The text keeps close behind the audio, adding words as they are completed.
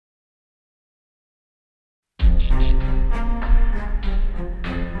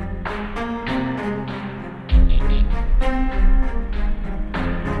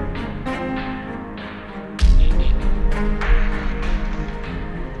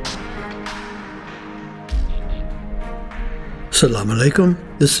Assalamu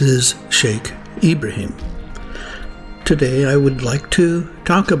alaikum, this is Sheikh Ibrahim. Today I would like to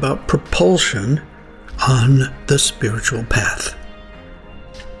talk about propulsion on the spiritual path.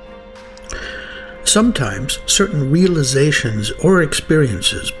 Sometimes certain realizations or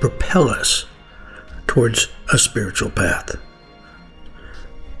experiences propel us towards a spiritual path.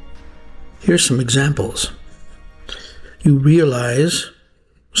 Here's some examples. You realize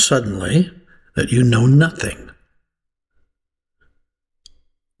suddenly that you know nothing.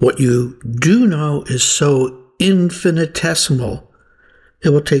 What you do know is so infinitesimal, it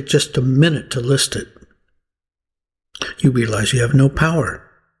will take just a minute to list it. You realize you have no power.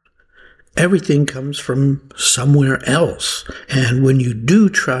 Everything comes from somewhere else, and when you do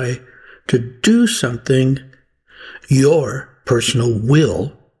try to do something, your personal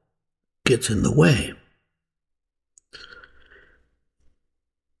will gets in the way.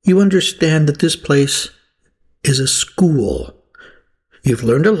 You understand that this place is a school. You've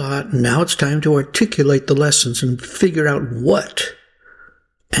learned a lot, and now it's time to articulate the lessons and figure out what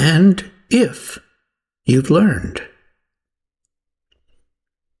and if you've learned.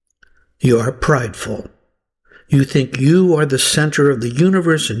 You are prideful. You think you are the center of the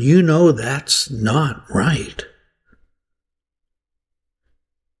universe, and you know that's not right.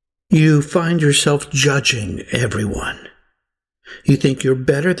 You find yourself judging everyone. You think you're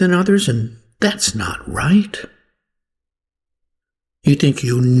better than others, and that's not right. You think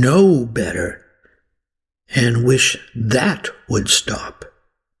you know better and wish that would stop.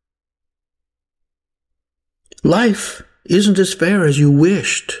 Life isn't as fair as you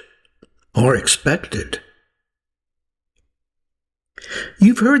wished or expected.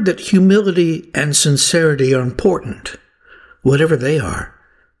 You've heard that humility and sincerity are important, whatever they are.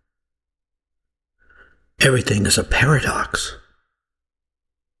 Everything is a paradox.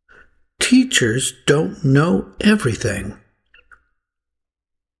 Teachers don't know everything.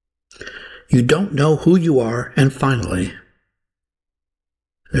 You don't know who you are, and finally,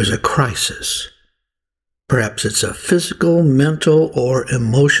 there's a crisis. Perhaps it's a physical, mental, or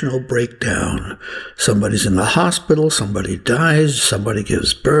emotional breakdown. Somebody's in the hospital, somebody dies, somebody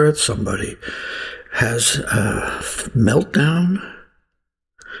gives birth, somebody has a meltdown.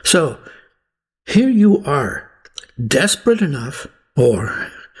 So, here you are, desperate enough, or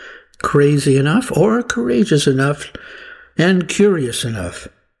crazy enough, or courageous enough, and curious enough,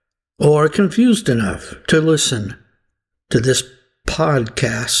 or confused enough to listen to this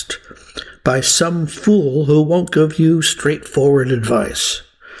podcast by some fool who won't give you straightforward advice.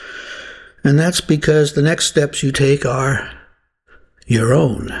 And that's because the next steps you take are your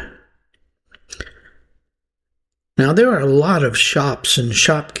own. Now, there are a lot of shops and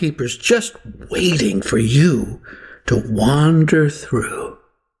shopkeepers just waiting for you to wander through.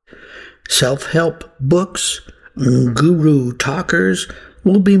 Self-help books, guru talkers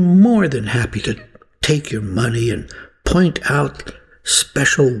will be more than happy to take your money and point out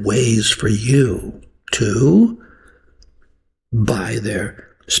special ways for you to buy their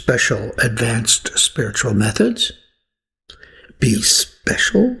special advanced spiritual methods, be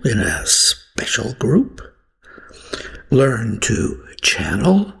special in a special group, learn to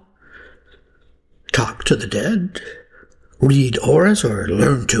channel, talk to the dead, read auras, or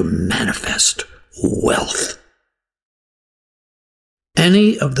learn to manifest wealth.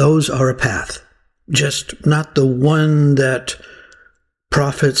 Any of those are a path, just not the one that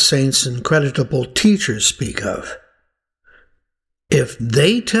prophets, saints, and creditable teachers speak of. If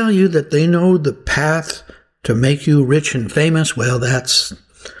they tell you that they know the path to make you rich and famous, well, that's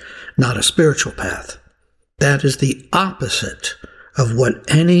not a spiritual path. That is the opposite of what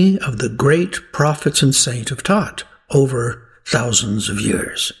any of the great prophets and saints have taught over thousands of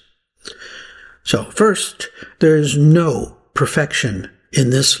years. So first, there is no perfection in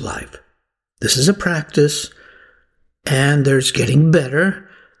this life. This is a practice, and there's getting better.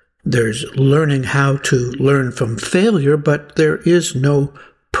 There's learning how to learn from failure, but there is no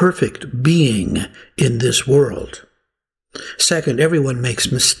perfect being in this world. Second, everyone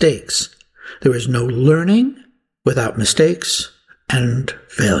makes mistakes. There is no learning without mistakes and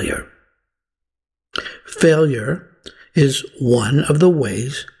failure. Failure is one of the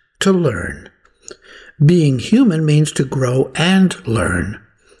ways to learn. Being human means to grow and learn.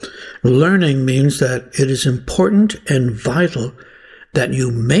 Learning means that it is important and vital that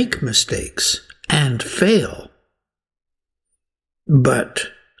you make mistakes and fail. But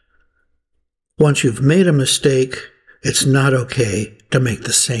once you've made a mistake, it's not okay to make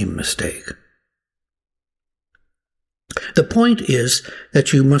the same mistake. The point is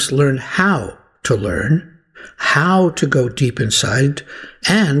that you must learn how to learn, how to go deep inside,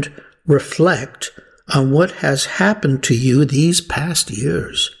 and reflect on what has happened to you these past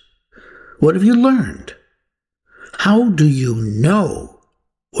years. What have you learned? How do you know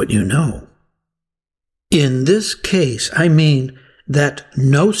what you know? In this case, I mean that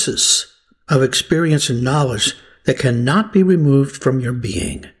gnosis of experience and knowledge that cannot be removed from your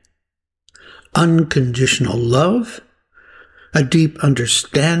being. Unconditional love, a deep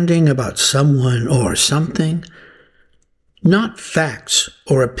understanding about someone or something, not facts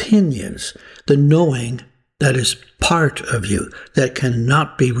or opinions, the knowing that is part of you that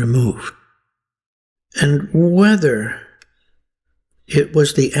cannot be removed. And whether it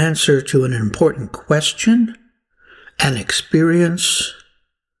was the answer to an important question, an experience,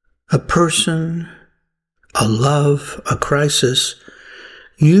 a person, a love, a crisis,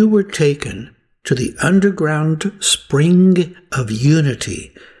 you were taken to the underground spring of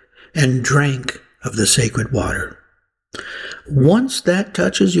unity and drank of the sacred water. Once that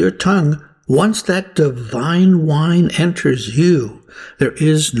touches your tongue, once that divine wine enters you, there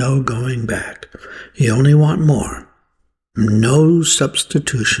is no going back. You only want more. No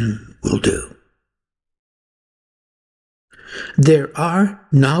substitution will do. There are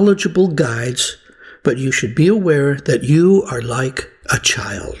knowledgeable guides, but you should be aware that you are like a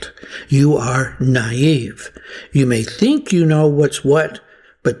child. You are naive. You may think you know what's what,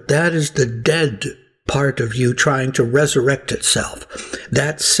 but that is the dead part of you trying to resurrect itself.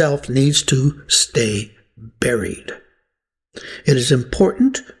 That self needs to stay buried. It is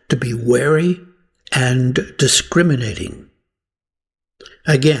important to be wary and discriminating.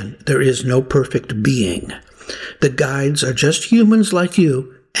 Again, there is no perfect being. The guides are just humans like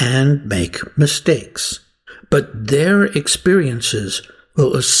you and make mistakes. But their experiences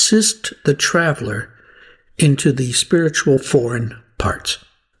will assist the traveler into the spiritual foreign parts.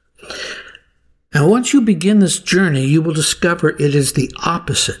 Now, once you begin this journey, you will discover it is the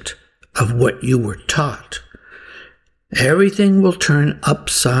opposite of what you were taught. Everything will turn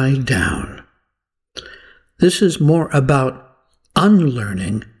upside down. This is more about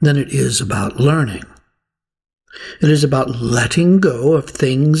unlearning than it is about learning. It is about letting go of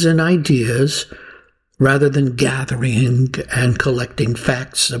things and ideas rather than gathering and collecting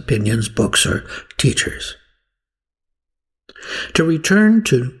facts, opinions, books, or teachers. To return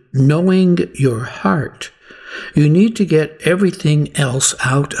to knowing your heart, you need to get everything else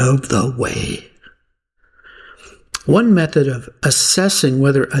out of the way. One method of assessing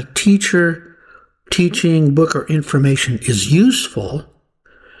whether a teacher, teaching, book, or information is useful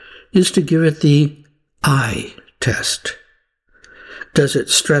is to give it the I test. Does it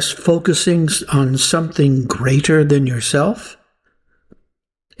stress focusing on something greater than yourself?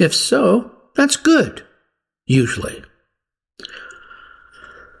 If so, that's good, usually.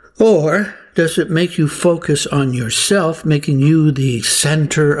 Or does it make you focus on yourself, making you the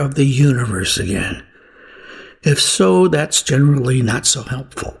center of the universe again? If so, that's generally not so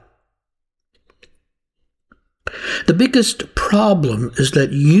helpful. The biggest problem is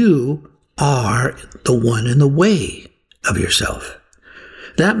that you are the one in the way of yourself.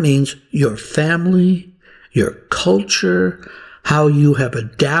 That means your family, your culture, how you have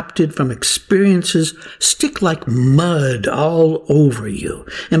adapted from experiences stick like mud all over you.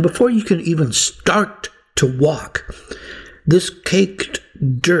 And before you can even start to walk, this caked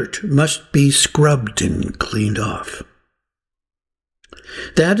dirt must be scrubbed and cleaned off.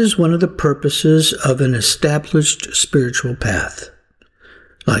 That is one of the purposes of an established spiritual path,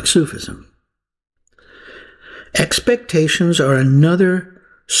 like Sufism. Expectations are another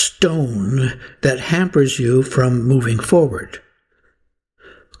stone that hampers you from moving forward.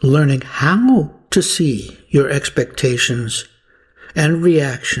 Learning how to see your expectations and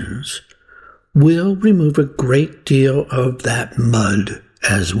reactions will remove a great deal of that mud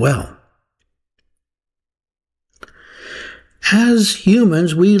as well. As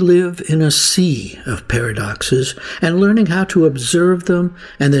humans, we live in a sea of paradoxes, and learning how to observe them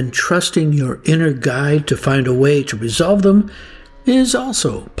and then trusting your inner guide to find a way to resolve them is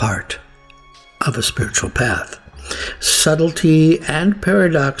also part of a spiritual path. Subtlety and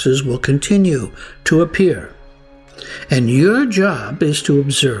paradoxes will continue to appear, and your job is to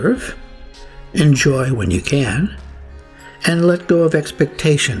observe, enjoy when you can, and let go of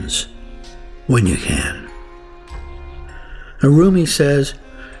expectations when you can. Rumi says,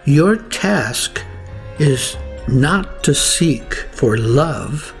 your task is not to seek for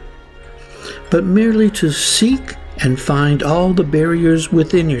love, but merely to seek and find all the barriers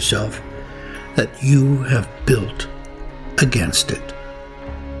within yourself that you have built against it.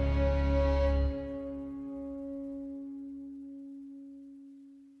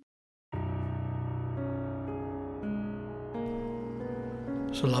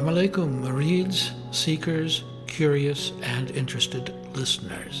 Salam alaikum, Marids, seekers, curious, and interested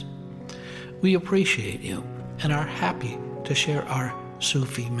listeners. We appreciate you and are happy to share our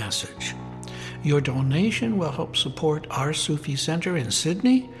Sufi message. Your donation will help support our Sufi Center in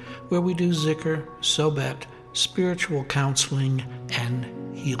Sydney, where we do zikr, sohbet, spiritual counseling, and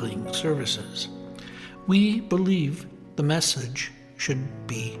healing services. We believe the message should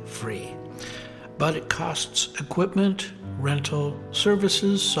be free, but it costs equipment, rental,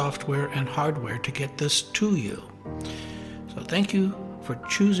 services, software, and hardware to get this to you. So thank you for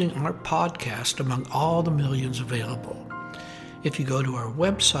choosing our podcast among all the millions available. If you go to our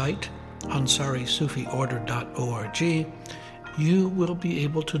website, AnsariSufiOrder.org, you will be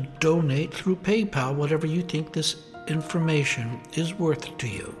able to donate through PayPal whatever you think this information is worth to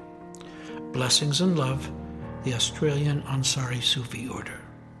you. Blessings and love, the Australian Ansari Sufi Order.